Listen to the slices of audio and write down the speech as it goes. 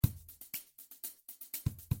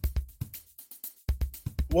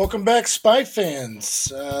Welcome back, Spy fans.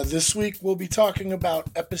 This week we'll be talking about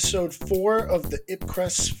episode 4 of the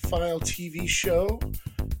Ipcress File TV show.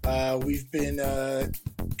 We've been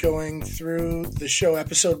going through the show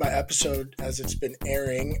episode by episode as it's been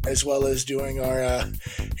airing, as well as doing our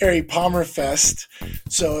Harry Palmer Fest.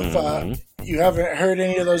 So if you haven't heard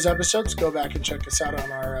any of those episodes, go back and check us out on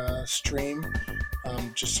our stream.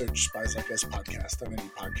 Just search Spies Like Us podcast on any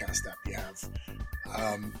podcast app you have.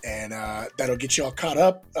 And that'll get you all caught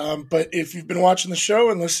up. But if you've been watching the show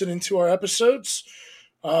and listening to our episodes,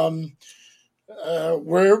 we're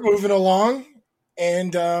moving along.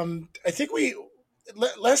 And I think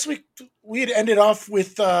last week we had ended off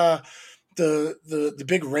with the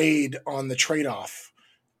big raid on the trade-off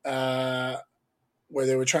where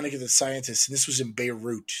they were trying to get the scientists. And this was in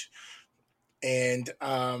Beirut. And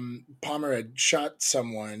Palmer had shot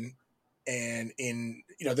someone, and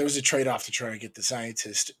there was a trade-off to try to get the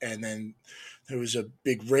scientist, and then there was a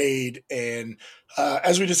big raid. And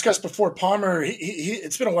as we discussed before, Palmer,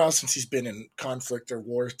 it's been a while since he's been in conflict or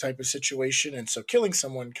war type of situation, and so killing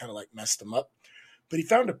someone kind of like messed him up. But he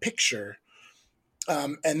found a picture,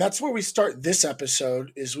 and that's where we start this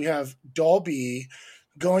episode. Is we have Dalby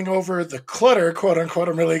going over the clutter, quote unquote.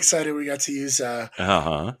 I'm really excited we got to use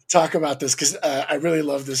talk about this because I really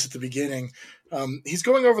love this at the beginning. He's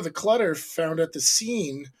going over the clutter found at the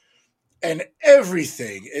scene, and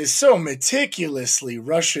everything is so meticulously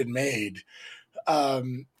Russian made.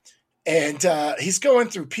 And he's going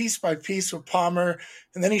through piece by piece with Palmer,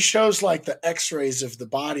 and then he shows like the x-rays of the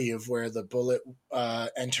body of where the bullet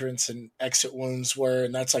entrance and exit wounds were,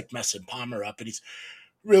 and that's like messing Palmer up. And he's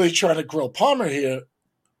really trying to grill Palmer here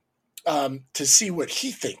to see what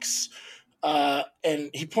he thinks. And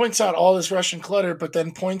he points out all this Russian clutter, but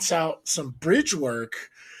then points out some bridge work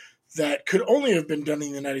that could only have been done in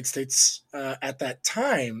the United States at that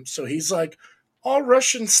time. So he's like, all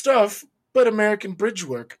Russian stuff, but American bridge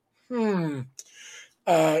work. So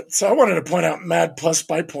I wanted to point out mad plus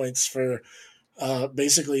by points for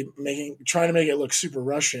basically trying to make it look super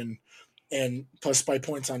Russian, and plus by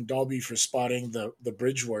points on Dalby for spotting the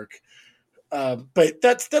bridge work. But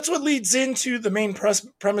that's what leads into the main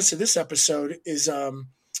premise of this episode is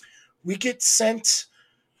we get sent.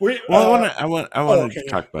 I want to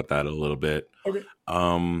talk about that a little bit. Okay.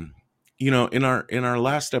 In our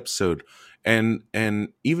last episode, and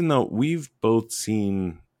even though we've both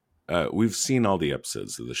seen all the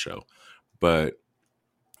episodes of the show, but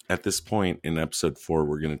at this point in episode 4,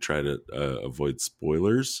 we're going to try to avoid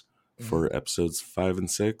spoilers for episodes 5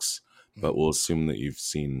 and 6, but we'll assume that you've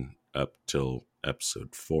seen up till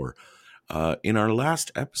episode 4. In our last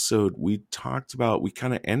episode, we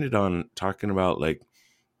kind of ended on talking about like,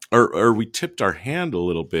 or we tipped our hand a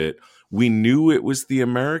little bit. We knew it was the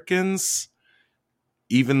Americans,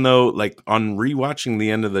 even though like on rewatching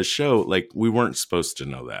the end of the show, like we weren't supposed to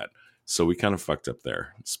know that. So we kind of fucked up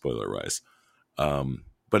there, spoiler wise.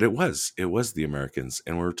 But it was the Americans.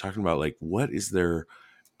 And we were talking about like, what is their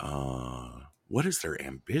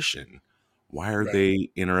ambition? Why are they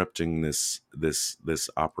interrupting this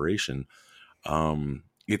operation?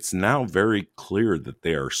 It's now very clear that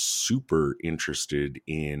they are super interested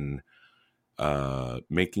in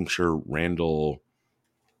making sure Randall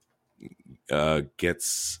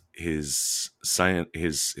gets his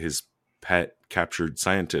pet captured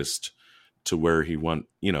scientist to where he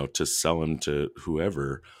to sell him to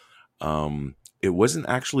whoever. It wasn't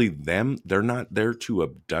actually them. They're not there to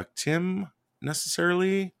abduct him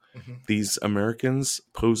necessarily. These Americans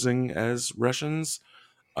posing as Russians,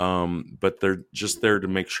 but they're just there to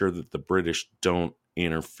make sure that the British don't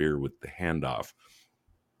interfere with the handoff.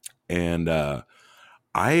 And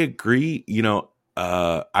I agree.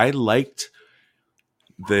 I liked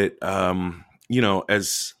that.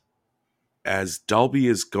 As Dalby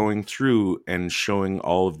is going through and showing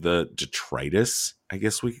all of the detritus, I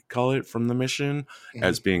guess we could call it, from the mission,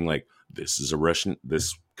 as being like, this is a Russian.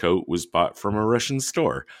 This coat was bought from a Russian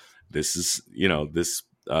store. This is, this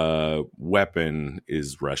weapon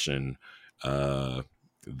is Russian.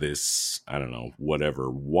 This, I don't know, whatever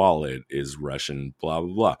wallet is Russian, blah,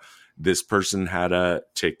 blah, blah. This person had a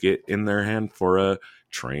ticket in their hand for a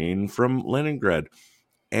train from Leningrad.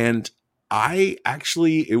 And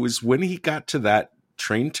it was when he got to that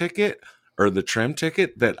train ticket or the tram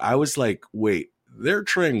ticket that I was like, wait, they're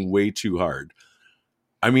trying way too hard.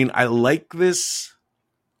 I mean, I like this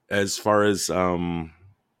as far as, putting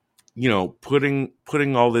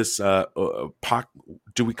all this,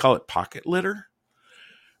 do we call it pocket litter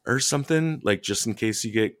or something, like just in case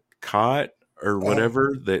you get caught or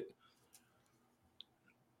whatever?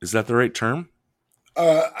 Is that the right term?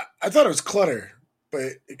 I thought it was clutter,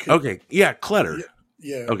 but it could, okay. Yeah. Clutter.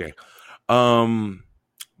 Yeah. Okay.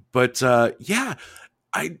 But yeah,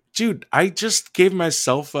 I just gave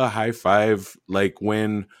myself a high five like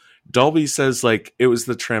when Dolby says like it was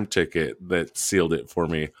the tram ticket that sealed it for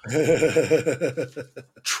me.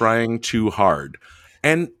 Trying too hard.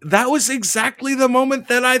 And that was exactly the moment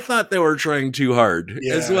that I thought they were trying too hard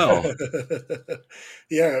as Yeah. well.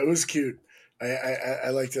 Yeah, it was cute. I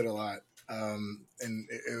liked it a lot. And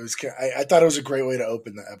it was I thought it was a great way to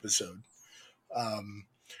open the episode. Um,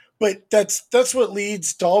 but that's what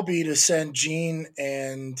leads Dalby to send Gene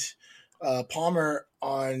and Palmer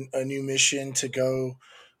on a new mission to go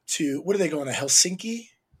to, what are they going to, Helsinki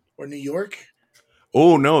or New York?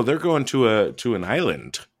 Oh no, they're going to an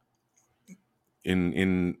island.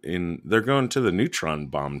 In they're going to the neutron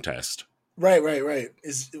bomb test. Right.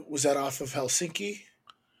 Was that off of Helsinki?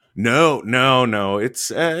 No.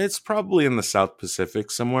 It's probably in the South Pacific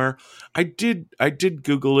somewhere. I did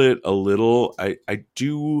Google it a little. I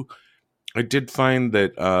did find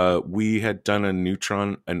that we had done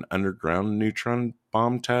an underground neutron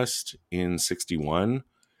bomb test in '61.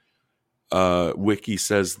 Wiki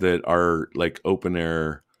says that our like open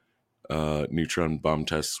air neutron bomb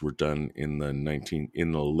tests were done in the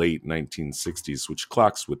late 1960s, which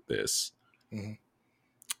clocks with this.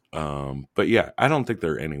 Mm-hmm. But yeah, I don't think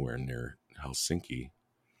they're anywhere near Helsinki.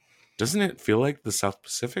 Doesn't it feel like the South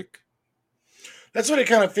Pacific? That's what it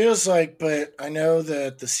kind of feels like, but I know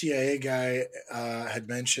that the CIA guy had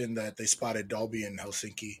mentioned that they spotted Dolby in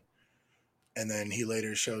Helsinki, and then he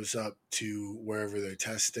later shows up to wherever they're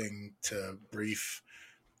testing to brief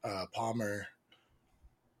Palmer.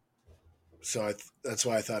 So that's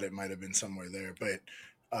why I thought it might have been somewhere there, but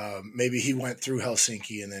maybe he went through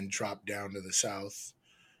Helsinki and then dropped down to the south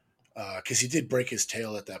because he did break his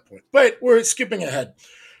tail at that point. But we're skipping ahead.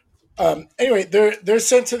 Anyway, they're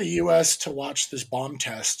sent to the U.S. to watch this bomb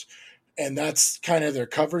test, and that's kind of their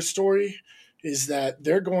cover story. Is that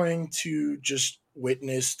they're going to just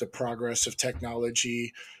witness the progress of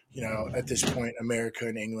technology. You know, at this point, America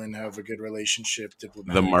and England have a good relationship The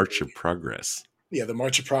diplomatically. March of Progress. Yeah, the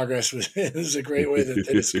March of Progress was a great way that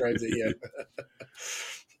they described it.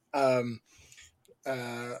 Yeah.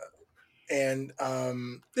 uh, and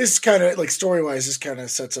this kind of like story wise, this kind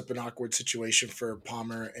of sets up an awkward situation for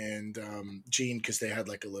Palmer and Gene because they had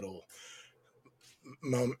like a little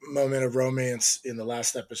moment of romance in the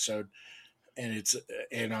last episode,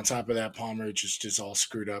 and on top of that, Palmer just is all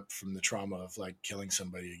screwed up from the trauma of like killing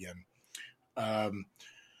somebody again. Um,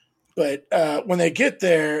 but when they get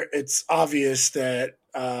there, it's obvious that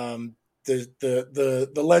the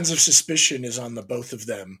lens of suspicion is on the both of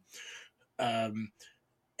them. Um,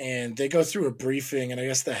 and they go through a briefing, and I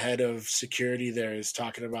guess the head of security there is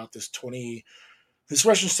talking about this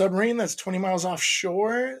Russian submarine that's 20 miles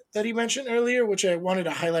offshore that he mentioned earlier, which I wanted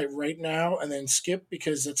to highlight right now and then skip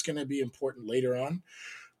because that's going to be important later on.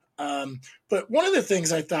 But one of the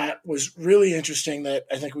things I thought was really interesting that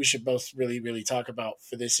I think we should both really, really talk about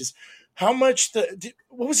for this is how much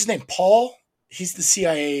what was his name? Paul? He's the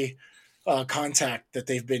CIA contact that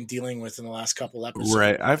they've been dealing with in the last couple episodes.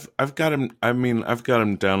 Right. I've got him. I mean, I've got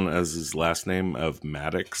him down as his last name of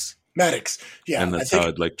Maddox. Maddox. Yeah. And that's how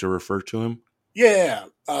I'd like to refer to him. Yeah.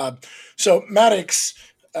 So Maddox,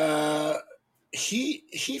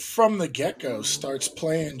 he from the get go starts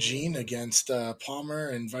playing Gene against Palmer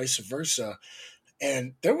and vice versa,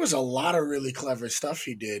 and there was a lot of really clever stuff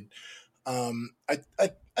he did.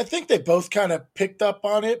 I think they both kind of picked up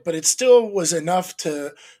on it, but it still was enough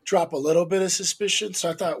to drop a little bit of suspicion. So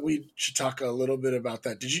I thought we should talk a little bit about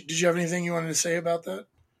that. Did you have anything you wanted to say about that?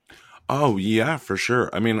 Oh yeah, for sure.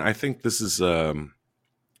 I mean, I think this is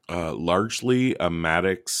largely a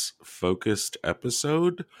Maddox focused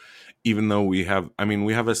episode, even though we have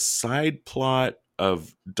a side plot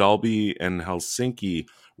of Dalby and Helsinki,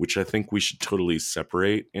 which I think we should totally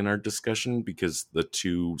separate in our discussion because the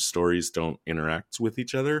two stories don't interact with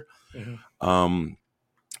each other. Mm-hmm.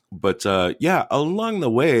 But yeah, along the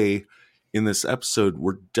way in this episode,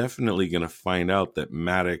 we're definitely going to find out that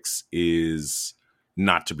Maddox is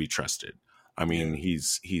not to be trusted. I mean,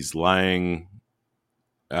 he's lying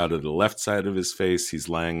out of the left side of his face. He's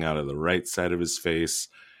lying out of the right side of his face.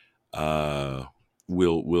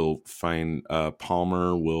 We'll find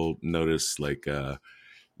Palmer will notice like the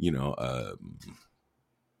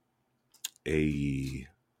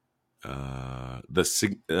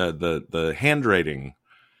handwriting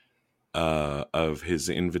of his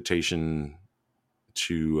invitation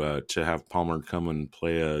to have Palmer come and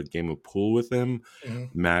play a game of pool with him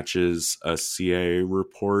matches a CIA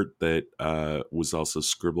report that was also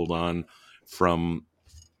scribbled on from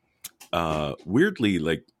weirdly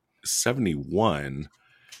like 71.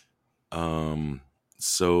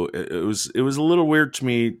 So it was a little weird to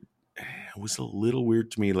me. It was a little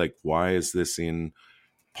weird to me. Like, why is this in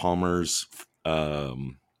Palmer's,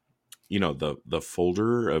 the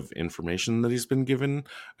folder of information that he's been given?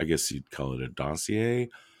 I guess you'd call it a dossier.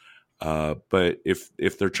 But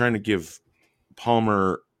if they're trying to give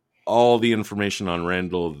Palmer all the information on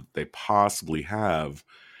Randall that they possibly have,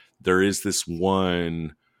 there is this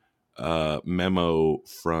one memo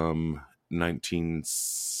from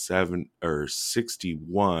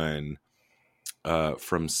 1961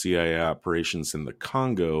 from CIA operations in the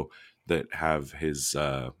Congo that have his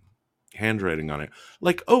handwriting on it.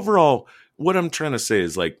 Like, overall, what I'm trying to say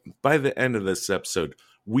is, like, by the end of this episode,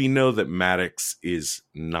 we know that Maddox is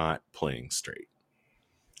not playing straight.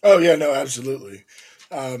 Oh yeah, no, absolutely.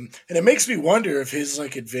 And it makes me wonder if his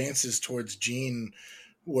like advances towards Jean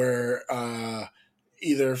were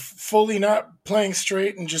either fully not playing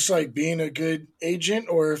straight and just like being a good agent,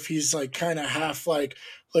 or if he's like kind of half like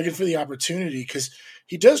looking for the opportunity, because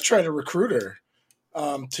he does try to recruit her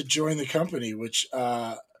to join the company, which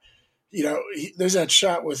there's that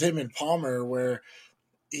shot with him and Palmer where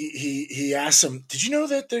he asks him, "Did you know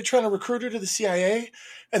that they're trying to recruit her to the CIA?"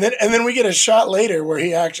 And then we get a shot later where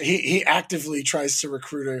he actively tries to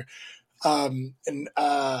recruit her, so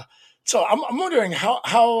I'm wondering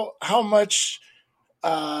how much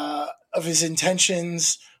of his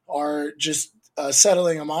intentions are just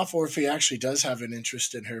settling him off, or if he actually does have an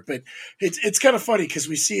interest in her. But it's kind of funny because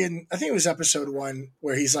we see in, I think it was episode 1,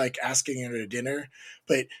 where he's like asking her to dinner,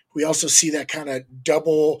 but we also see that kind of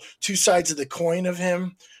double two sides of the coin of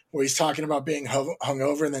him, where he's talking about being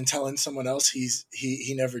hungover and then telling someone else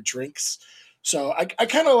he never drinks. So I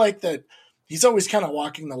kind of like that he's always kind of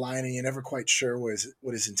walking the line, and you're never quite sure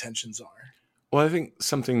what his intentions are. Well, I think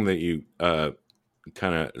something that you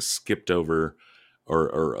kind of skipped over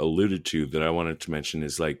or alluded to that I wanted to mention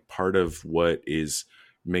is, like, part of what is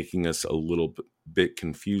making us a little bit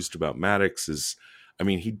confused about Maddox is,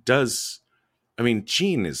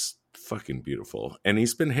 Jean is fucking beautiful, and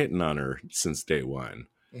he's been hitting on her since day one.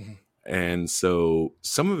 Mm-hmm. And so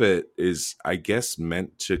some of it is, I guess,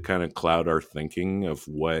 meant to kind of cloud our thinking of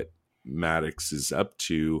what Maddox is up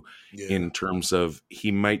to, in terms of he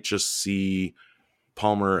might just see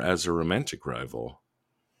Palmer as a romantic rival.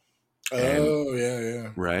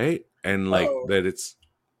 Yeah. Right. And like that it's,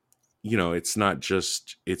 it's not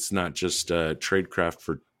just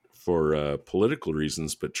tradecraft for political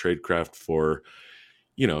reasons, but tradecraft for,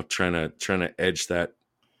 trying to edge that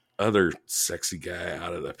other sexy guy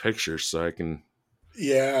out of the picture so I can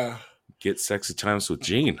get sexy times with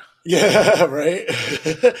Jean. Yeah, right.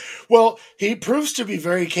 Well, he proves to be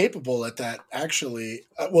very capable at that, actually.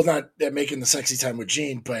 Well, not at making the sexy time with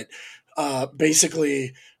Jean, but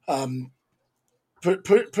basically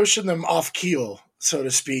pushing them off keel, so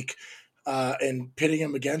to speak, and pitting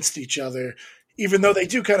them against each other, even though they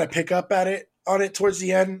do kind of pick up on it towards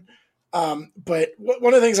the end. But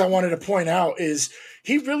one of the things I wanted to point out is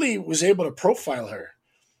he really was able to profile her.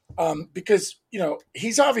 Because,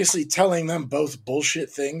 he's obviously telling them both bullshit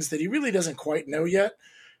things that he really doesn't quite know yet.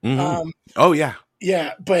 Mm-hmm. Oh, yeah.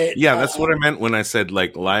 Yeah, but... Yeah, that's what I meant when I said,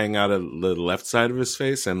 like, lying out of the left side of his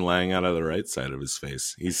face and lying out of the right side of his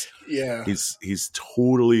face. He's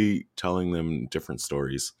totally telling them different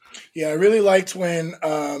stories. Yeah, I really liked when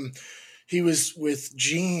he was with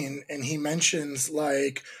Jean and he mentions,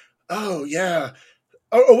 like, oh, yeah.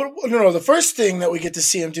 Oh, no, the first thing that we get to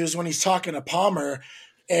see him do is when he's talking to Palmer.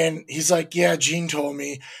 And he's like, "Yeah, Jean told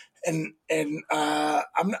me," and I'm not,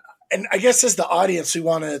 and I guess as the audience, we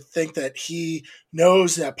want to think that he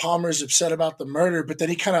knows that Palmer's upset about the murder, but then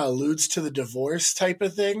he kind of alludes to the divorce type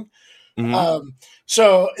of thing. Mm-hmm.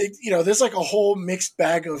 So there's like a whole mixed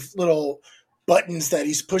bag of little buttons that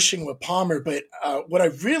he's pushing with Palmer. But what I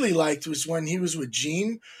really liked was when he was with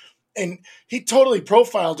Jean, and he totally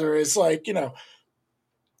profiled her as like,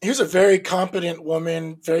 here's a very competent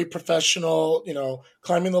woman, very professional,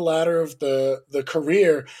 climbing the ladder of the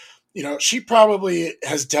career. She probably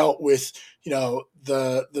has dealt with,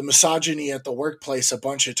 the misogyny at the workplace a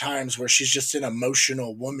bunch of times where she's just an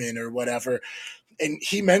emotional woman or whatever. And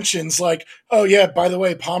he mentions like, "Oh yeah, by the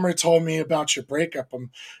way, Palmer told me about your breakup. I'm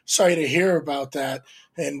sorry to hear about that."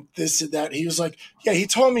 And this and that. He was like, "Yeah, he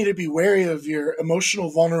told me to be wary of your emotional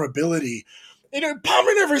vulnerability."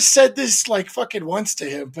 Palmer never said this like fucking once to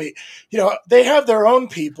him, but they have their own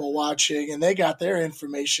people watching and they got their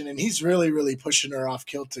information, and he's really, really pushing her off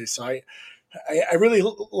kilter. So I really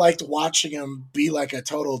liked watching him be like a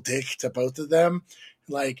total dick to both of them.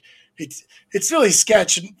 Like it's really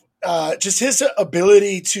sketch, just his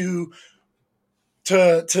ability to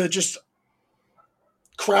just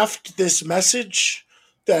craft this message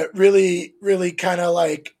that really, really kind of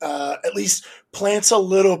like at least plants a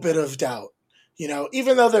little bit of doubt. You know,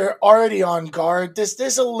 even though they're already on guard,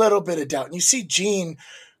 there's a little bit of doubt. And you see Jean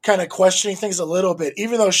kind of questioning things a little bit,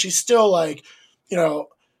 even though she's still like, you know,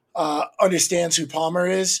 understands who Palmer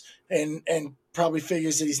is and probably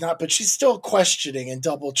figures that he's not, but she's still questioning and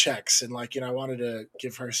double checks. And like, you know, I wanted to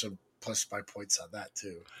give her some plus 5 points on that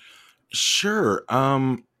too. Sure.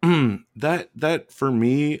 That for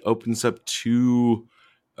me opens up two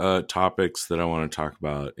topics that I want to talk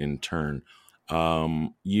about in turn. You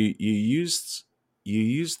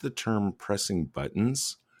used the term pressing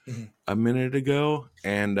buttons a minute ago,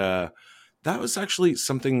 and that was actually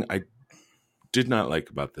something I did not like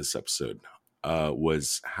about this episode.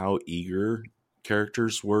 Was how eager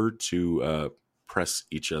characters were to press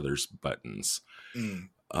each other's buttons.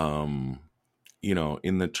 You know,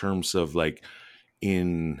 in the terms of like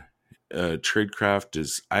in Tradecraft,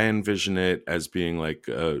 is I envision it as being like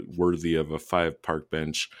worthy of a 5 park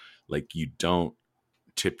bench. Like you don't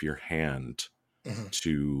tip your hand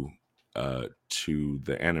to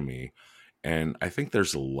the enemy, and I think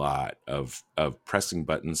there's a lot of pressing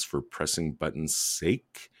buttons for pressing buttons'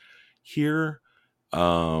 sake here.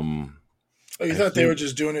 Oh, you thought they were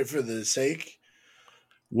just doing it for the sake?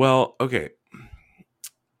 Well, okay.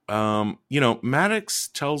 You know, Maddox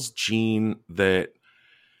tells Jean that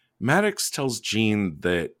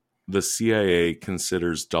the CIA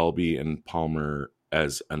considers Dalby and Palmer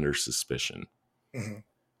as under suspicion.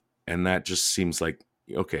 And that just seems like,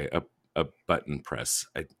 okay, a button press.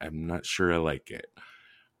 I'm not sure I like it.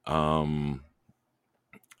 I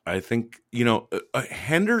think, you know,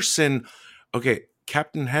 Henderson, okay,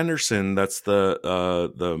 Captain Henderson, that's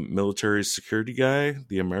the military security guy,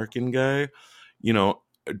 the American guy, you know,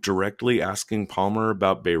 directly asking Palmer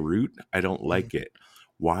about Beirut. I don't like it.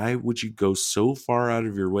 Why would you go so far out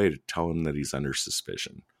of your way to tell him that he's under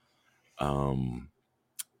suspicion?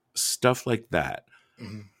 Stuff like that.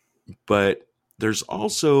 But there's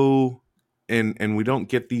also, and we don't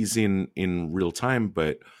get these in real time,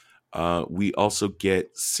 but we also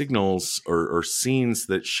get signals or scenes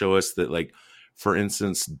that show us that, like, for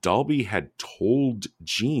instance, Dalby had told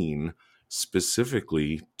Jean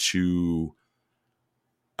specifically to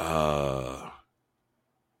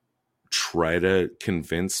try to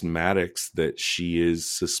convince Maddox that she is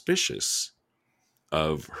suspicious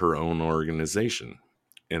of her own organization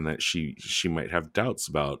and that she might have doubts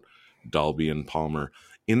about Dalby and Palmer.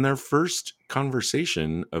 In their first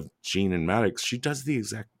conversation of Jean and Maddox, she does the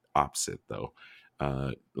exact opposite, though.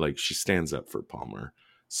 Like, she stands up for Palmer.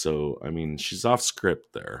 So, I mean, she's off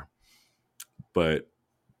script there. But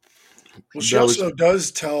well, she also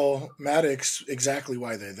does tell Maddox exactly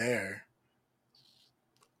why they're there.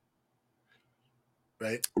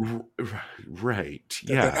 Right? Right.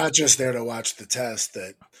 That they're not just there to watch the test,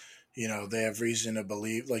 that, you know, they have reason to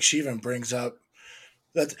believe. Like, she even brings up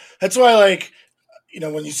that. That's why, like, you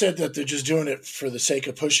know, when you said that they're just doing it for the sake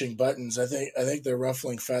of pushing buttons, I think they're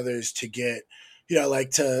ruffling feathers to get, you know,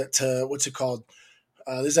 like to what's it called?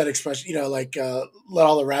 There's that expression, you know, like let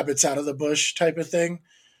all the rabbits out of the bush type of thing.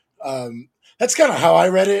 That's kind of how I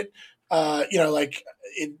read it. You know, like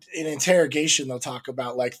in interrogation, they'll talk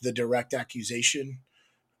about like the direct accusation,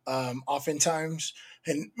 oftentimes,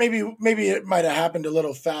 and maybe it might have happened a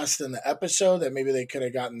little fast in the episode, that maybe they could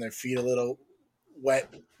have gotten their feet a little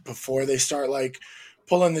wet before they start like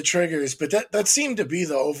pulling the triggers. But that seemed to be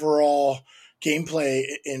the overall gameplay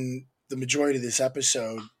in the majority of this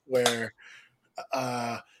episode, where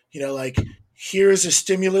you know, like, here's a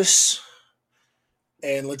stimulus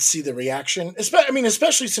and let's see the reaction.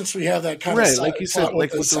 Especially since we have that kind of like you said,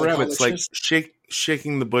 like with the rabbits, like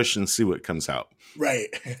shaking the bush and see what comes out. Right.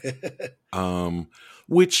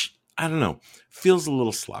 Which, I don't know, feels a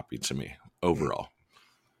little sloppy to me overall.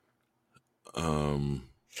 Well,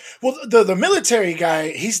 the military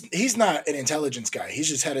guy, he's not an intelligence guy. He's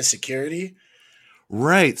just head of security.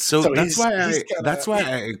 Right. So that's why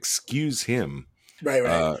I excuse him.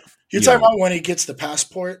 Right. You're talking about when he gets the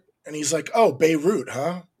passport and he's like, "Oh, Beirut,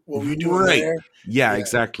 huh? What were you doing there?" Yeah,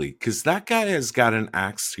 exactly. Because that guy has got an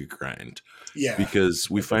axe to grind. Yeah. Because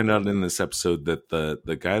we find out in this episode that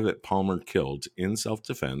the guy that Palmer killed in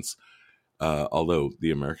self-defense, although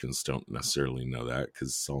the Americans don't necessarily know that because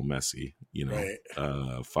it's all messy, you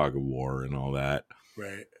know, fog of war and all that.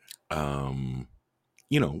 Right.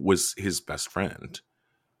 You know, was his best friend,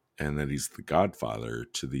 and that he's the godfather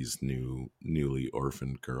to these newly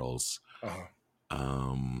orphaned girls.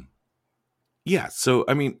 Yeah. So,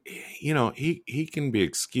 I mean, you know, he can be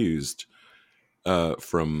excused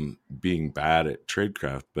from being bad at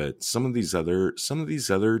tradecraft, but some of these other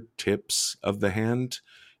tips of the hand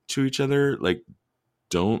to each other, like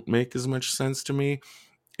don't make as much sense to me,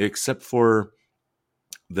 except for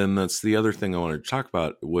then that's the other thing I wanted to talk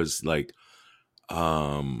about was like,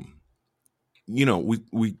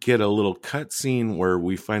 we get a little cut scene where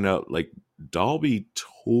we find out like Dalby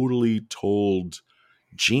totally told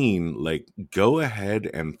Jean, like, go ahead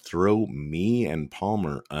and throw me and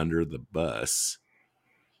Palmer under the bus,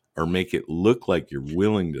 or make it look like you're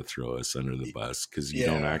willing to throw us under the bus because you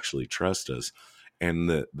don't actually trust us. And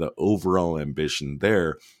the overall ambition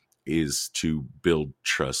there is to build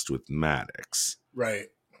trust with Maddox. Right.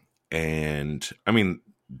 And I mean,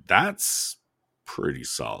 that's pretty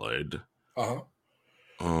solid. Uh-huh.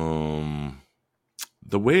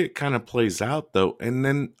 The way it kind of plays out though, and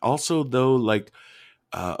then also though, like,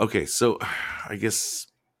 okay, so I guess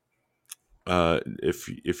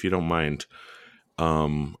if you don't mind, I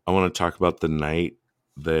want to talk about the night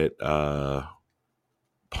that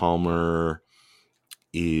Palmer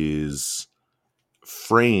is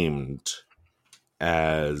framed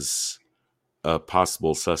as a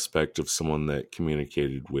possible suspect of someone that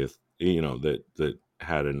communicated with, that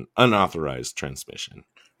had an unauthorized transmission.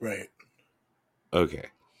 Right. Okay.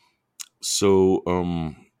 So,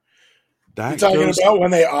 you're talking about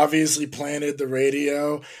when they obviously planted the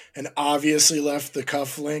radio and obviously left the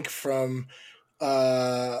cufflink from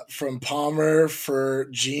Palmer for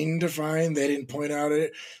Jean to find. They didn't point out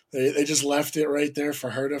it. They just left it right there for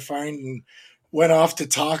her to find and went off to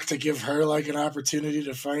talk to give her like an opportunity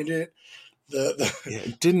to find it.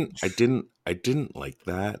 I didn't like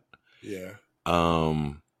that. Yeah.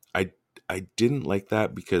 I didn't like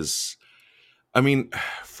that because, I mean,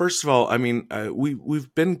 first of all, I mean,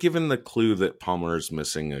 we've been given the clue that Palmer is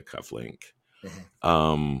missing a cufflink.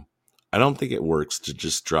 Mm-hmm. I don't think it works to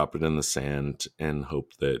just drop it in the sand and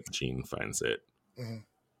hope that Jean finds it. Mm-hmm.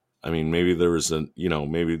 I mean, maybe there was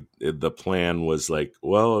maybe the plan was like,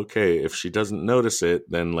 well, okay, if she doesn't notice it,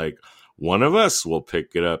 then like one of us will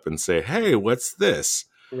pick it up and say, hey, what's this?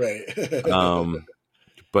 Right.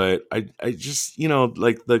 But I just,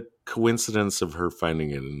 like the coincidence of her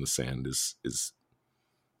finding it in the sand is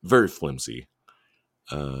very flimsy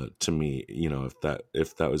to me,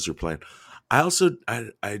 if that was your plan. I also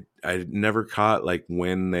I never caught like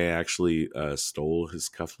when they actually stole his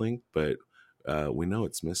cufflink, but we know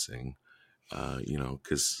it's missing,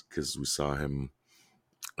 because we saw him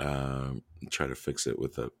try to fix it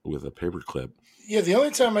with a paper clip. Yeah, the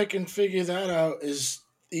only time I can figure that out is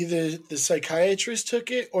either the psychiatrist took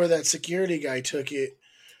it or that security guy took it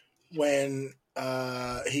when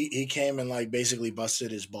he came and like basically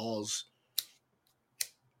busted his balls.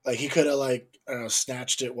 Like he could have like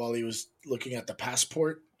snatched it while he was looking at the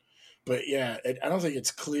passport. But yeah, I don't think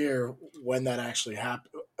it's clear when that actually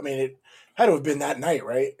happened. I mean, it had to have been that night,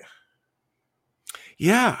 right?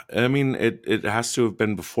 Yeah, I mean, it has to have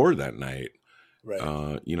been before that night,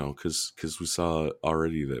 right? Because we saw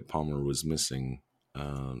already that Palmer was missing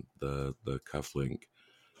the cufflink.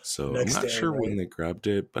 So I'm not sure when they grabbed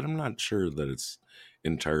it, but I'm not sure that it's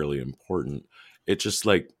entirely important. It just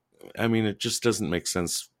like, I mean, it just doesn't make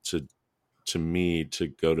sense to me to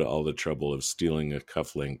go to all the trouble of stealing a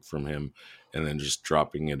cufflink from him and then just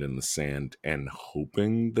dropping it in the sand and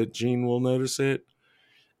hoping that Jean will notice it.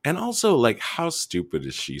 And also, like, how stupid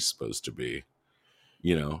is she supposed to be?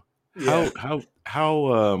 How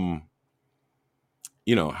how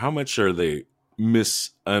much are they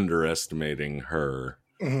underestimating her?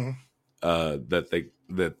 Mm-hmm.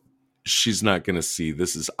 That she's not going to see.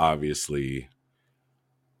 This is obviously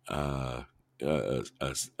a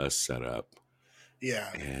setup.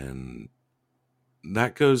 Yeah, and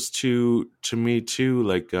that goes to me too.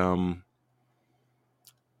 Like,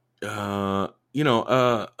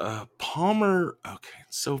 Palmer. Okay,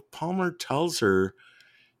 so Palmer tells her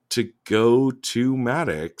to go to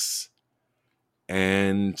Maddox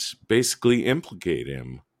and basically implicate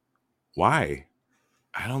him. Why?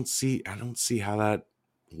 I don't see how that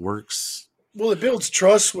works. Well, it builds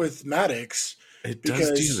trust with Maddox. It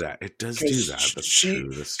does do that. That's true.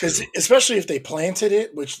 Because especially if they planted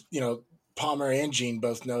it, which Palmer and Jean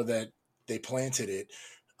both know that they planted it.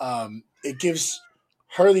 It gives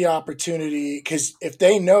her the opportunity, because if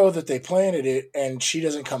they know that they planted it and she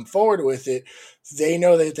doesn't come forward with it, they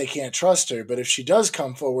know that they can't trust her. But if she does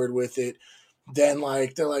come forward with it, then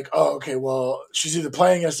like they're like, oh, okay, well, she's either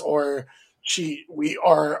playing us or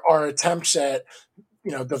our attempts at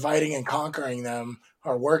dividing and conquering them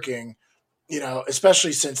are working.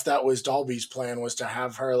 Especially since that was Dalby's plan, was to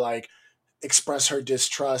have her like express her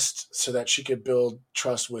distrust so that she could build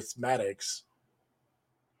trust with Maddox.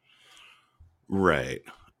 Right.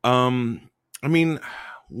 I mean,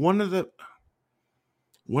 one of the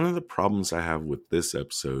problems I have with this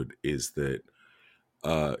episode is that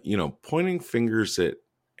pointing fingers at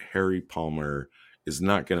Harry Palmer is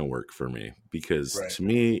not going to work for me, because Right. to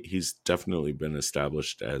me, he's definitely been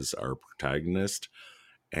established as our protagonist.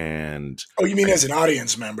 And Oh, you mean as an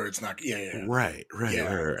audience member? It's not. Yeah, yeah, right, right,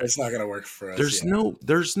 yeah. right, right. It's not gonna work for us. There's Yeah.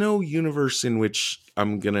 no universe in which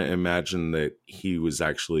I'm going to imagine that he was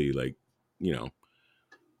actually like, you know,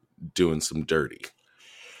 doing some dirty.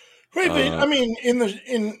 Right, but Uh, I mean, in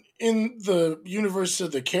the universe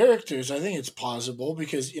of the characters, I think it's plausible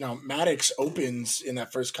because Maddox opens in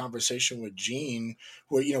that first conversation with Jean,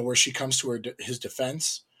 where she comes to his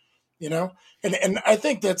defense, and I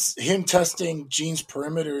think that's him testing Jean's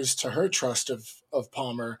perimeters to her trust of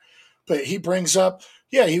Palmer. But he brings up,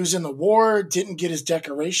 yeah, he was in the war, didn't get his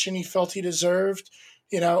decoration he felt he deserved,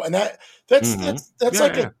 and that's mhm. that's that's Yeah,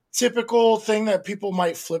 like yeah. a typical thing that people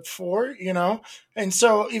might flip for. And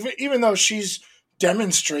so even though she's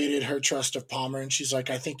demonstrated her trust of Palmer and she's like,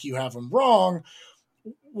 I think you have him wrong,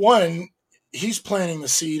 one, he's planting the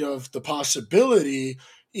seed of the possibility,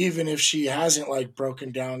 even if she hasn't like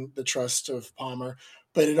broken down the trust of Palmer.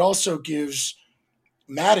 But it also gives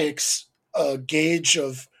Maddox a gauge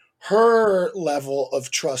of her level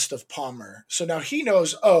of trust of Palmer. So now he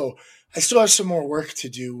knows, oh, I still have some more work to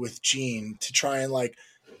do with Jean to try and like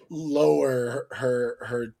lower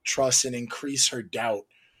her trust and increase her doubt,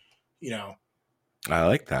 you know. I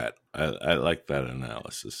like that. I like that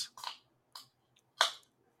analysis.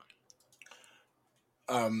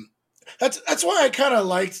 Um, that's why I kind of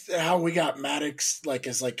liked how we got Maddox like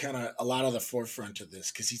as like kind of a lot of the forefront of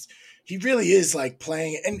this because he really is like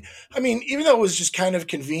playing. And I mean, even though it was just kind of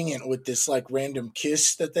convenient with this like random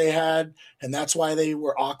kiss that they had, and that's why they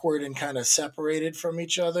were awkward and kind of separated from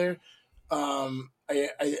each other.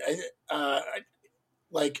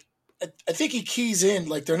 Like I think he keys in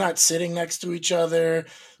like they're not sitting next to each other.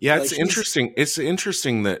 Yeah, Like it's interesting. It's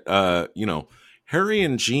interesting that Harry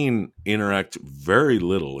and Jean interact very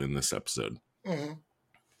little in this episode. Mhm.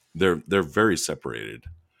 They're very separated.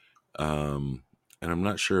 And I'm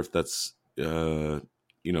not sure if that's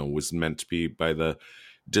was meant to be by the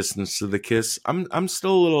distance of the kiss. I'm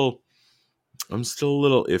still a little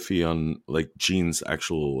iffy on like Jean's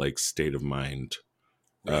actual like state of mind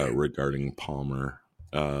Right. regarding Palmer,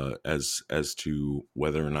 as to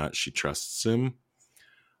whether or not she trusts him.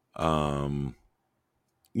 I'm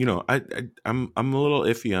a little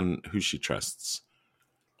iffy on who she trusts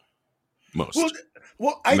Well, most,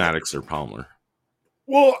 well, Maddox or Palmer.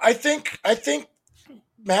 I think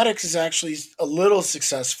Maddox is actually a little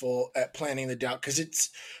successful at planning the doubt because it's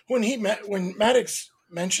when Maddox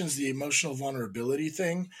mentions the emotional vulnerability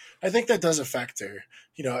thing. I think that does affect her.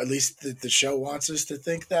 At least the show wants us to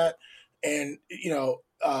think that, and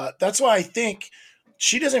that's why I think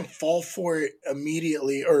she doesn't fall for it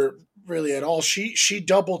immediately or really at all. She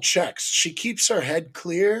double checks. She keeps her head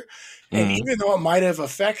clear, and Mm. even though it might have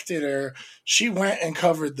affected her, she went and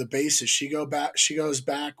covered the bases. She goes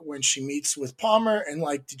back when she meets with Palmer and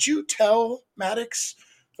like, did you tell Maddox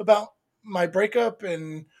about my breakup?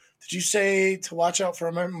 And did you say to watch out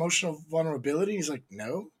for my emotional vulnerability? He's like,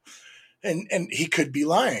 no. And he could be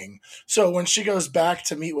lying. So when she goes back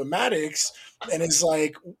to meet with Maddox and is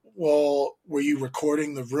like, well, were you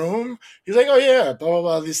recording the room? He's like, oh yeah, blah blah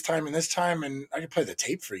blah, this time and this time, and I can play the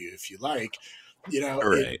tape for you if you like. All It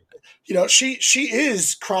right. she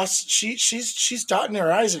is she's dotting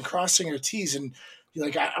her I's and crossing her T's, and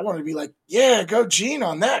like I want to be like, yeah, go Gene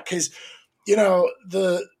on that because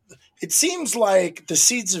the it seems like the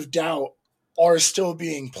seeds of doubt are still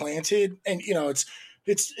being planted, and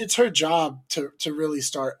it's her job to really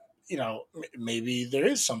start. Maybe there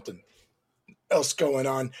is something else going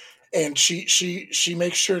on, and she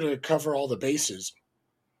makes sure to cover all the bases,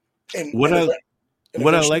 and What and, I and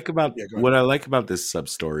eventually, yeah, go ahead. what I like about this sub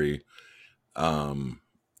story, um,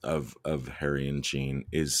 of Harry and Jean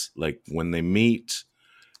is like when they meet,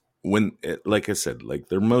 like I said, like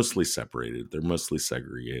they're mostly separated, they're mostly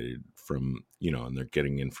segregated from, and they're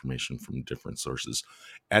getting information from different sources.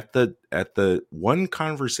 At the one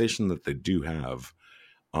conversation that they do have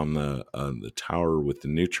on the tower with the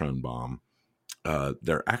neutron bomb,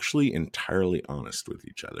 they're actually entirely honest with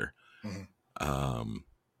each other. Mhm. Um,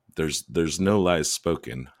 there's no lies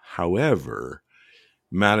spoken. However,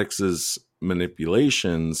 Maddox's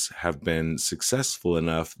manipulations have been successful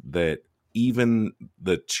enough that even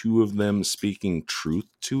the two of them speaking truth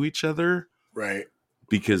to each other, Right.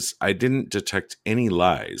 because I didn't detect any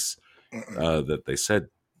lies Mm-mm. that they said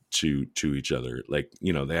to each other. Like,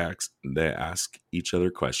 they ask each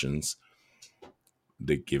other questions,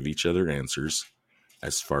 they give each other answers.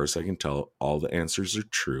 As far as I can tell, all the answers are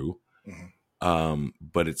true. Mhm.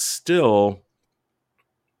 But it's still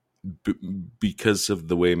b- because of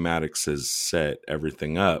the way Maddox has set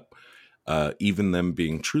everything up, even them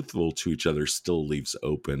being truthful to each other still leaves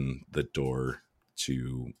open the door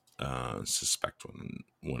to suspect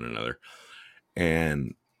one another.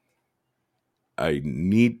 And I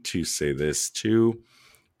need to say this too.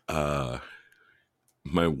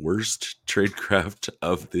 My worst tradecraft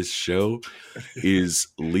of this show is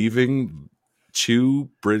leaving two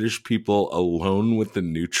British people alone with the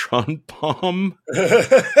neutron bomb.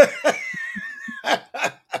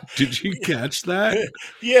 Did you catch that?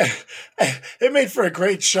 Yeah, it made for a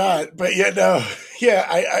great shot, but yeah, no, yeah,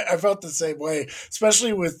 I felt the same way,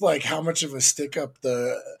 especially with like how much of a stick up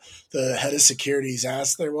the head of security's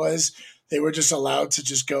ass there was. They were just allowed to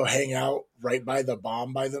just go hang out right by the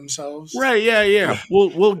bomb by themselves. Right, yeah.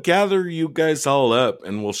 We'll gather you guys all up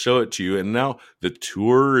and we'll show it to you. And now the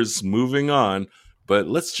tour is moving on, but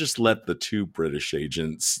let's just let the two British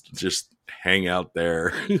agents just hang out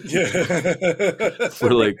there Yeah,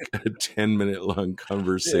 for like a 10-minute long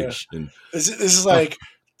conversation. Yeah. This is like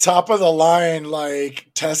top of the line,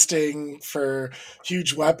 like testing for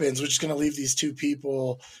huge weapons, which is going to leave these two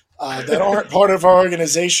people that aren't part of our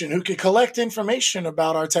organization who can collect information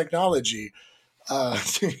about our technology. No,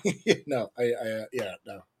 yeah,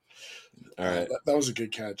 no. All right. That was a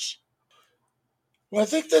good catch. Well, I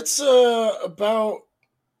think that's about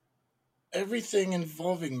everything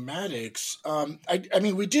involving Maddox. I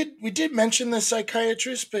mean, we did mention the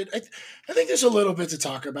psychiatrist, but I think there's a little bit to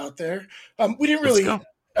talk about there. We didn't Let's really. go.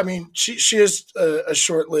 I mean, she is a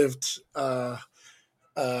short-lived.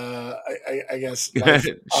 I guess life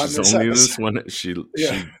on She's this only in episode. this one. She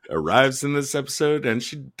Yeah. arrives in this episode and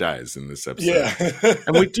she dies in this episode. Yeah,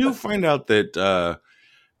 And we do find out that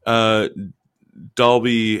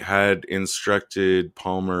Dalby had instructed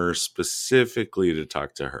Palmer specifically to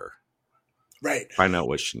talk to her, right. find out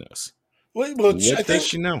what she knows. Well, What I does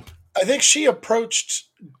she know? think she approached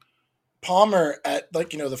Palmer at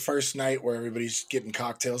the first night where everybody's getting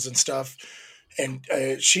cocktails and stuff, and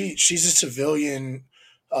she's a civilian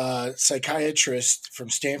psychiatrist from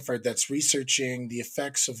Stanford that's researching the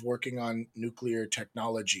effects of working on nuclear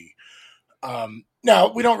technology.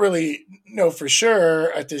 Now we don't really know for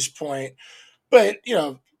sure at this point, but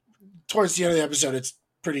towards the end of the episode, it's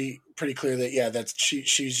pretty clear that that's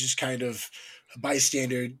she's just kind of a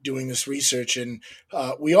bystander doing this research, and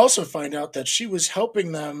we also find out that she was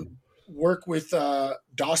helping them work with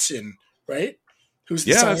Dawson, right? Who's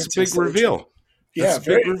the That's a big reveal. Yeah, That's a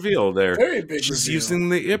big reveal there. very big She's reveal. using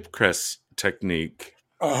the Ipcress technique.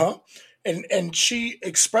 Uh-huh. And she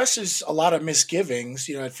expresses a lot of misgivings.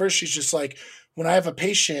 At first she's just like, when I have a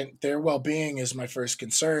patient, their well-being is my first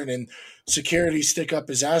concern. And security stick up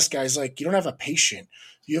his ass guys like, you don't have a patient.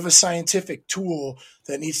 You have a scientific tool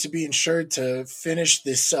that needs to be ensured to finish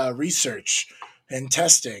this research and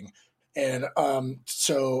testing. And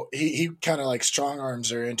so he kind of like strong arms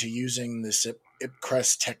her into using this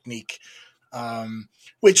Ipcress technique.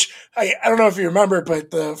 Which I don't know if you remember,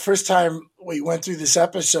 but the first time we went through this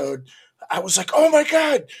episode, I was like, "Oh my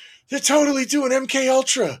god, they're totally doing MK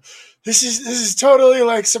Ultra. This is totally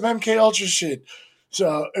like some MK Ultra shit."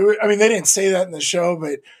 So I mean, they didn't say that in the show,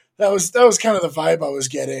 but that was kind of the vibe I was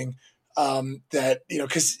getting. That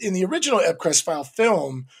because in the original Ipcress File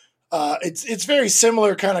film, it's very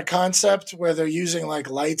similar kind of concept where they're using like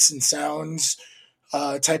lights and sounds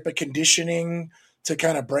type of conditioning to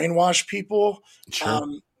kind of brainwash people. Sure.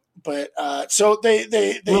 But so they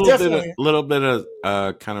definitely little bit of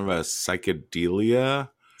kind of a psychedelia.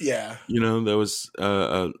 Yeah. That was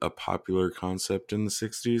a popular concept in the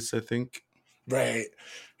 60s, I think. Right.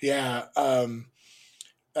 Yeah.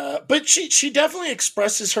 But she definitely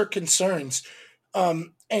expresses her concerns.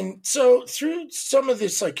 And so through some of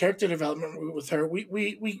this like character development with her,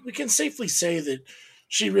 we can safely say that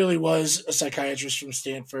she really was a psychiatrist from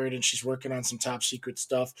Stanford and she's working on some top secret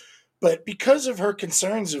stuff. But because of her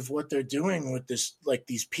concerns of what they're doing with this, like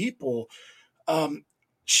these people,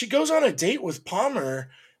 she goes on a date with Palmer,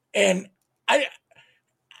 and I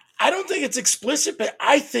don't think it's explicit, but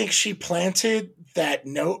I think she planted that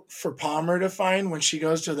note for Palmer to find when she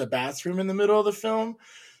goes to the bathroom in the middle of the film,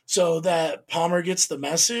 so that Palmer gets the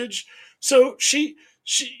message. So she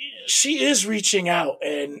is reaching out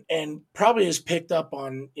and probably has picked up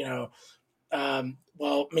on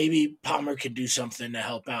well, maybe Palmer could do something to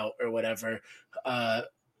help out or whatever,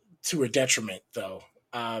 to her detriment though.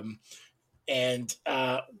 And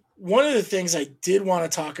one of the things I did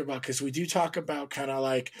want to talk about, because we do talk about kind of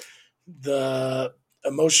like the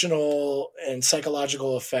emotional and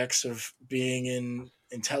psychological effects of being in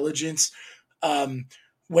intelligence.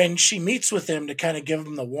 When she meets with him to kind of give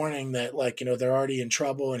him the warning that they're already in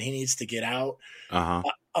trouble and he needs to get out. Uh-huh.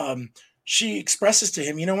 um, she expresses to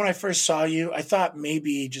him, when I first saw you, I thought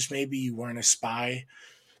maybe, just maybe, you weren't a spy,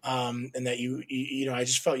 and that I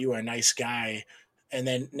just felt you were a nice guy, and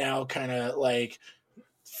then now kind of like,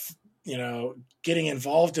 getting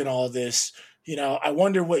involved in all this, I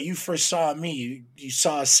wonder what you first saw in me. You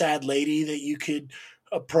saw a sad lady that you could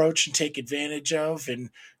approach and take advantage of and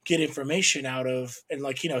get information out of. And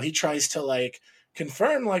like, he tries to like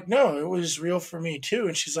confirm, like, no, it was real for me too.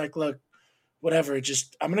 And she's like, look, whatever,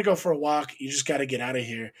 just, I'm going to go for a walk. You just got to get out of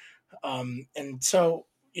here. And so,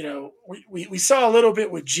 we saw a little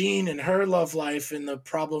bit with Jean and her love life and the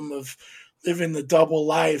problem of living the double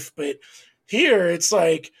life. But here it's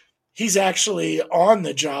like, he's actually on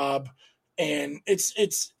the job, and it's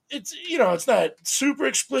not super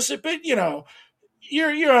explicit, but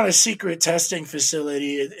you're on a secret testing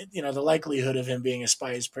facility. The likelihood of him being a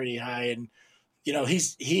spy is pretty high, and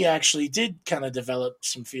he actually did kind of develop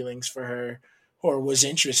some feelings for her, or was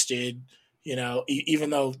interested. Even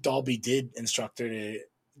though Dalby did instruct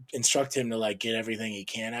him to like get everything he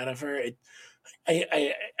can out of her.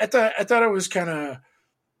 I thought it was kind of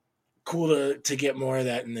cool to get more of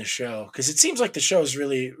that in the show, because it seems like the show is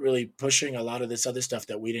really really pushing a lot of this other stuff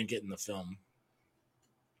that we didn't get in the film.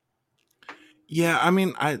 Yeah, I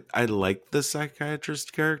mean, I like the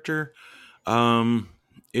psychiatrist character.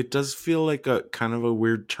 It does feel like a kind of a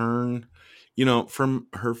weird turn, from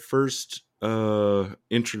her first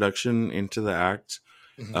introduction into the act.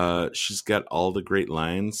 She's got all the great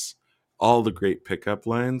lines, all the great pickup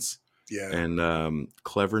lines, Yeah. and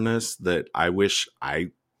cleverness that I wish I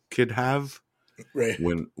could have Right.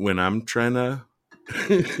 when I'm trying to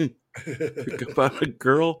pick up on a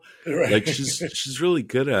girl. Right. Like she's really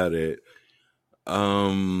good at it.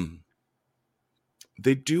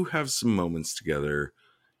 They do have some moments together.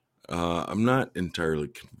 I'm not entirely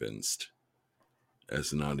convinced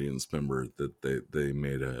as an audience member that they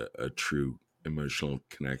made a true emotional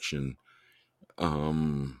connection.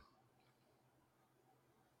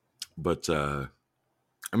 But I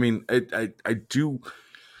mean, I do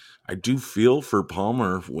feel for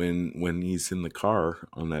Palmer when he's in the car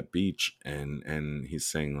on that beach and he's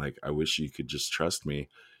saying like, I wish you could just trust me.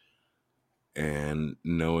 And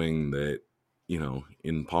knowing that,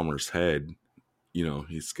 in Palmer's head,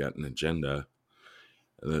 he's got an agenda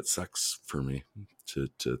that sucks for me to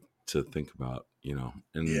think about,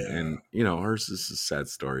 and hers is a sad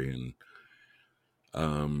story, and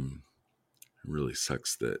it really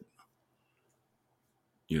sucks that,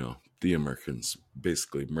 the Americans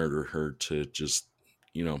basically murder her to just,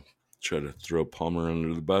 try to throw Palmer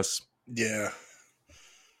under the bus. Yeah.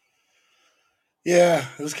 Yeah,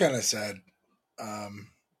 it was kind of sad.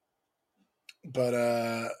 But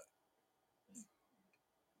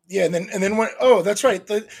yeah, and then when, oh, that's right.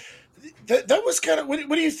 That was kind of, what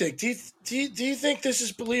do you think? Do you think this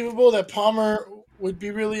is believable that Palmer would be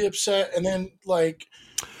really upset and then like,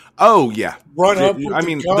 oh yeah, run up with I the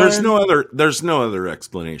mean, gun? there's no other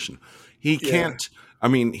explanation. He can't. I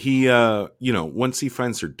mean, he once he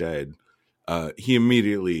finds her dead, he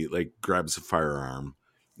immediately like grabs a firearm,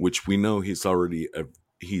 which we know he's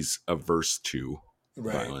averse to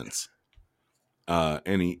violence.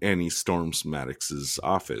 And he storms Maddox's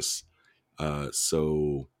office.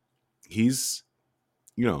 So he's,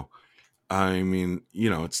 I mean,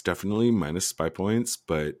 it's definitely minus spy points,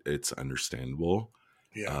 but it's understandable.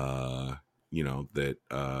 Yeah.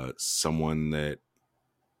 That someone that,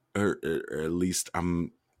 or at least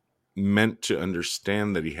I'm meant to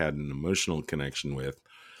understand that he had an emotional connection with.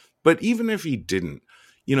 But even if he didn't,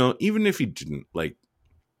 like,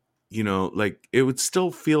 like it would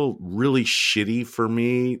still feel really shitty for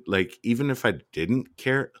me. Like, even if I didn't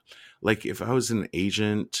care, like if I was an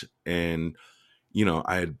agent and,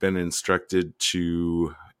 I had been instructed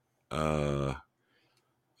to,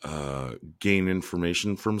 gain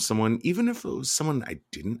information from someone, even if it was someone I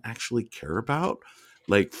didn't actually care about,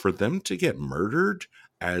 like for them to get murdered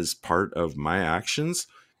as part of my actions,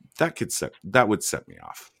 that would set me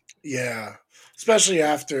off. Yeah. Especially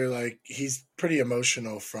after like he's pretty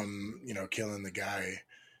emotional from, killing the guy.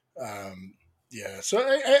 Yeah. So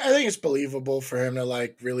I think it's believable for him to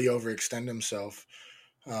like really overextend himself.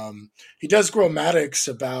 He does grow Maddox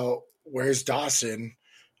about where's Dawson.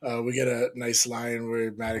 We get a nice line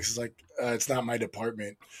where Maddox is like, it's not my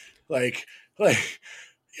department. Like,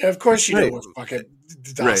 yeah, of course you know what fucking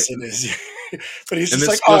Dawson is. But he's just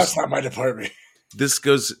like, it's not my department. This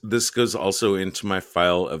goes also into my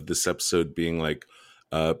file of this episode being like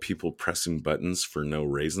people pressing buttons for no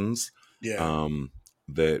reasons. Yeah.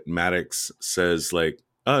 That Maddox says like,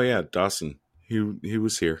 oh yeah, Dawson, he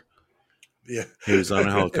was here. Yeah. He was on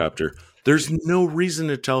a helicopter. There's no reason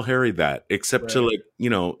to tell Harry that except to, Right.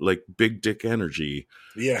 like, like big dick energy.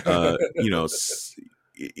 Yeah. You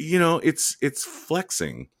know, it's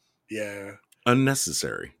flexing, Yeah.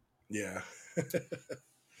 unnecessary. Yeah.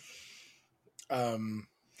 um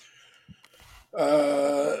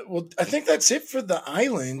well, I think that's it for the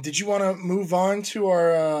island. Did you want to move on to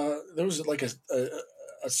our there was like a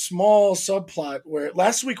small subplot where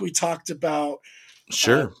last week we talked about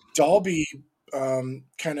Sure. Dalby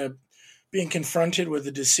kind of being confronted with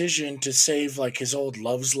a decision to save like his old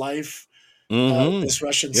love's life, Mm-hmm. this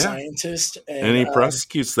Russian Yeah. scientist, And and he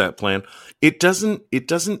prosecutes that plan. It doesn't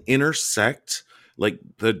intersect, like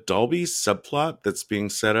the Dolby subplot that's being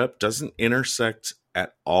set up doesn't intersect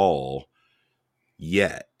at all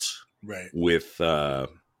yet right, with the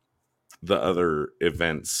other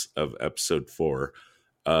events of episode 4.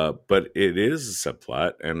 But it is a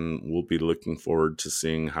subplot, and we'll be looking forward to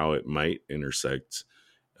seeing how it might intersect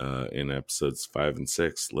in episodes 5 and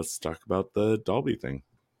 6. Let's talk about the Dolby thing.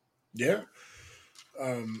 yeah.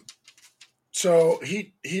 So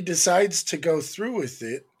he decides to go through with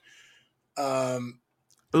it. Um,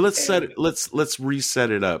 and Let's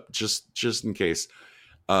reset it up just in case.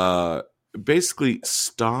 Uh, Basically,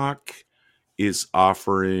 Stock is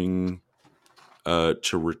offering to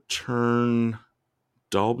return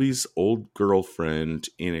Dolby's old girlfriend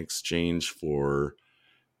in exchange for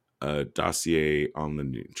a dossier on the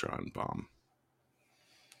neutron bomb.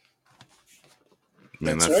 I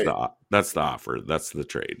mean, that's right. that's the offer. That's the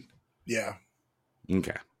trade. Yeah.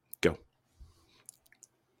 Okay, go.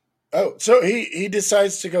 Oh, so he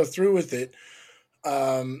decides to go through with it,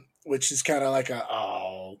 which is kind of like a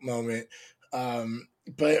oh moment.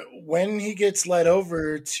 But when he gets led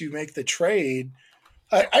over to make the trade,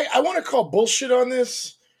 I want to call bullshit on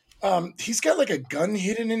this. He's got like a gun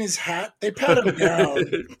hidden in his hat. They pat him down.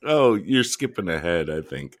 Oh, you're skipping ahead, I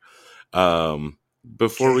think.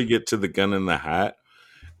 Before we get to the gun in the hat,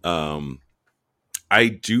 I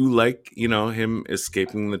do like, him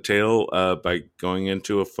escaping the tail by going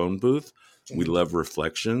into a phone booth. We Mhm, love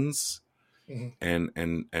reflections mhm.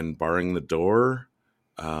 and barring the door.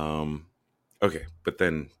 Okay, but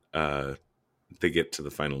then they get to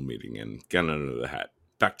the final meeting and gun under the hat.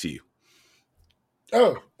 Back to you.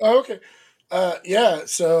 Oh, okay. Yeah.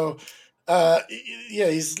 So, yeah,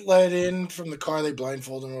 he's let in from the car. They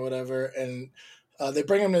blindfold him or whatever, and they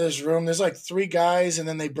bring him to this room. There's like three guys, and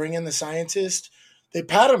then they bring in the scientist. They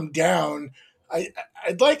pat him down.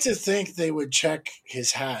 I'd like to think they would check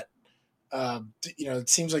his hat. It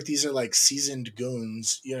seems like these are like seasoned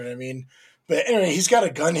goons. You know what I mean? But anyway, he's got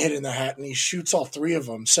a gun hit in the hat, and he shoots all three of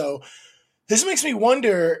them. So this makes me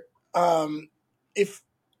wonder if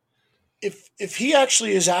if he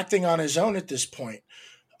actually is acting on his own at this point,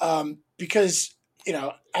 because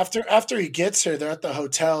after he gets her, they're at the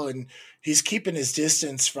hotel and he's keeping his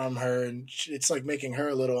distance from her, and it's like making her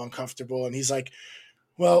a little uncomfortable. And he's like,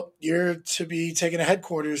 "Well, you're to be taken to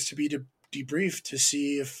headquarters to be debriefed to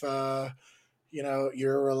see if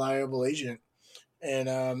you're a reliable agent." And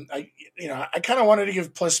I kind of wanted to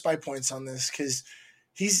give plus spy points on this because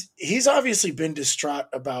he's obviously been distraught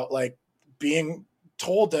about like being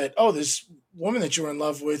told that, oh, this woman that you were in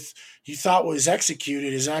love with you thought was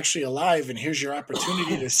executed is actually alive, and here's your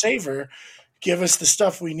opportunity to save her. Give us the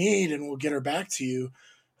stuff we need and we'll get her back to you.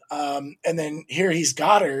 And then here he's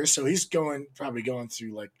got her, so he's probably going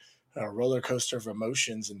through like a roller coaster of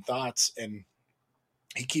emotions and thoughts, and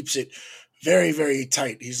he keeps it very, very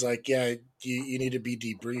tight. He's like, yeah, you need to be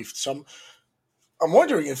debriefed. So I'm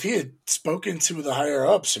wondering if he had spoken to the higher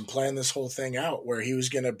ups and planned this whole thing out, where he was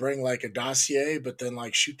going to bring like a dossier, but then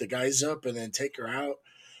like shoot the guys up and then take her out.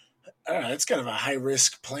 I don't know. It's kind of a high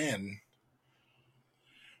risk plan.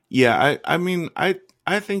 Yeah, I mean, I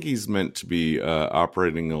think he's meant to be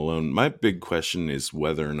operating alone. My big question is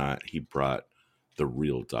whether or not he brought the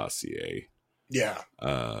real dossier. Yeah.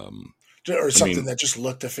 Um, Or I something mean, that just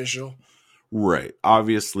looked official. right.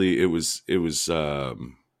 Obviously, it was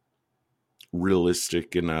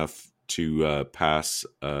realistic enough to pass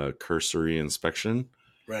a cursory inspection.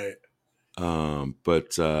 Right.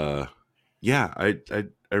 But yeah,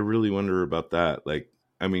 I really wonder about that. Like,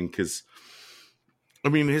 I mean, because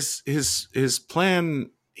his plan,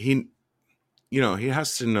 he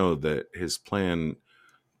has to know that his plan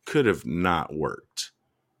could have not worked,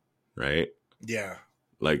 right? Yeah.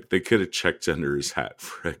 Like they could have checked under his hat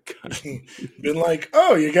for a gun, Been like,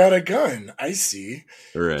 oh, you got a gun. I see.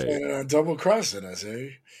 right? Planning on double crossing us, eh?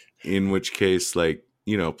 In which case, like,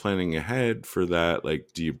 planning ahead for that, like,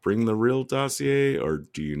 do you bring the real dossier or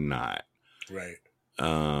do you not? Right.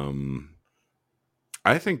 Um,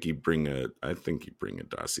 I think you bring a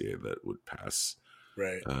dossier that would pass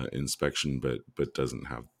right. inspection, but doesn't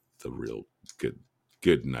have the real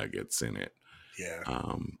good nuggets in it. Yeah.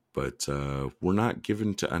 But we're not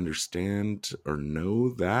given to understand or know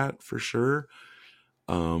that for sure.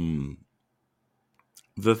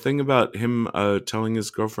 The thing about him telling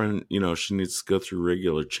his girlfriend, she needs to go through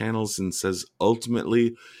regular channels, and says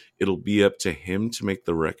ultimately it'll be up to him to make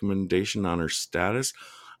the recommendation on her status.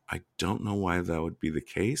 I don't know why that would be the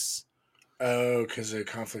case. Oh, because of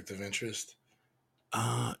conflict of interest?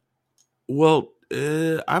 Well,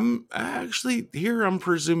 I'm actually here. I'm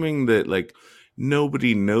presuming that like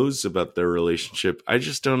nobody knows about their relationship. I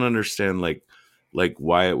just don't understand like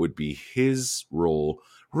why it would be his role.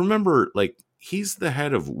 Remember, like he's the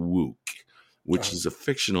head of WOOC, which is a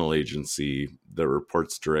fictional agency that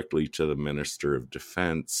reports directly to the Minister of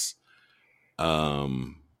Defense.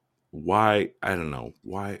 Why? I don't know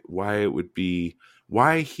why it would be,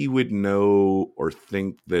 why he would know or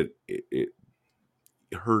think that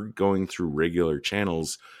her going through regular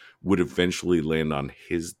channels would eventually land on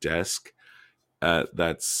his desk.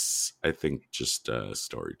 That's, I think, just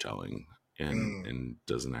storytelling and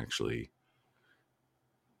doesn't actually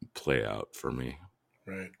play out for me.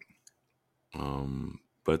 Right.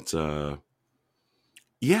 But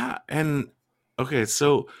yeah, and okay,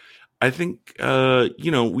 so I think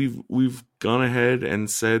we've gone ahead and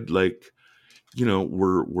said like,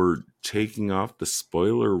 we're taking off the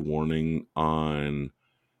spoiler warning on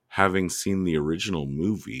having seen the original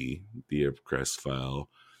movie, The Ipcress File,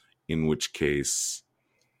 in which case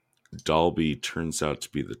Dalby turns out to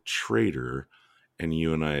be the traitor. And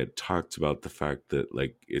you and I had talked about the fact that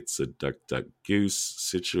like it's a duck, duck, goose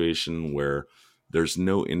situation where there's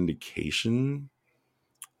no indication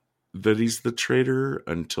that he's the traitor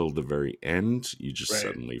until the very end. You just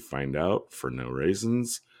suddenly find out for no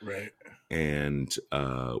reasons. Right. And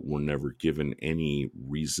we're never given any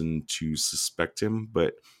reason to suspect him.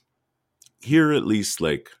 But here, at least,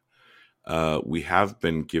 like we have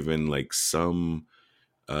been given like some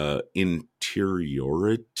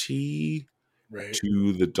interiority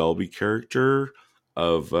to the Dalby character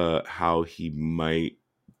of how he might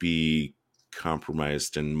be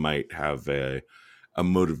compromised and might have a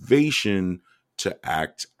motivation to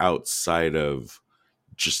act outside of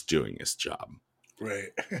just doing his job.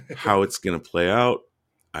 Right. How it's going to play out,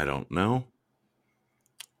 I don't know.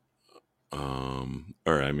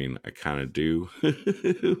 Or I mean, I kind of do, but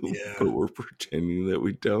we're pretending that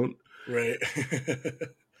we don't. Right.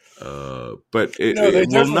 But it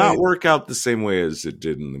will not work out the same way as it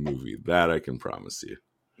did in the movie. That I can promise you.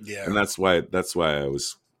 Yeah. And that's why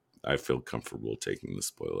I feel comfortable taking the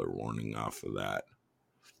spoiler warning off of that.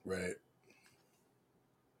 Right.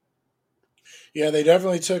 Yeah, they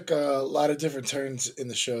definitely took a lot of different turns in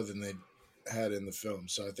the show than they had in the film.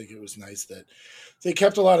 So I think it was nice that they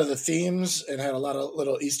kept a lot of the themes and had a lot of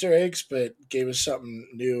little Easter eggs, but gave us something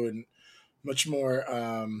new and much more,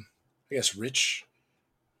 I guess, rich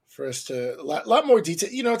for us to a lot more detail.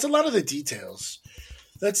 It's a lot of the details.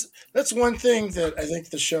 That's one thing that I think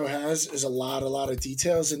the show has is a lot of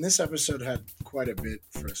details. And this episode had quite a bit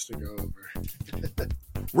for us to go over.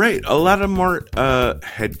 Right. A lot of more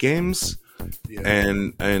head games. Yeah.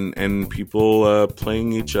 And people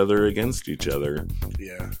playing each other against each other.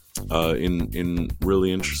 Yeah. In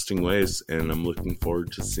really interesting ways, and I'm looking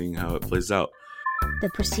forward to seeing how it plays out.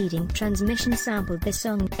 The preceding transmission sampled the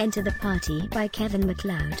song Enter the Party by Kevin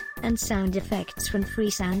MacLeod, and sound effects from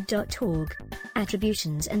freesound.org.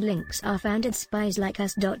 Attributions and links are found at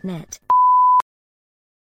spieslikeus.net.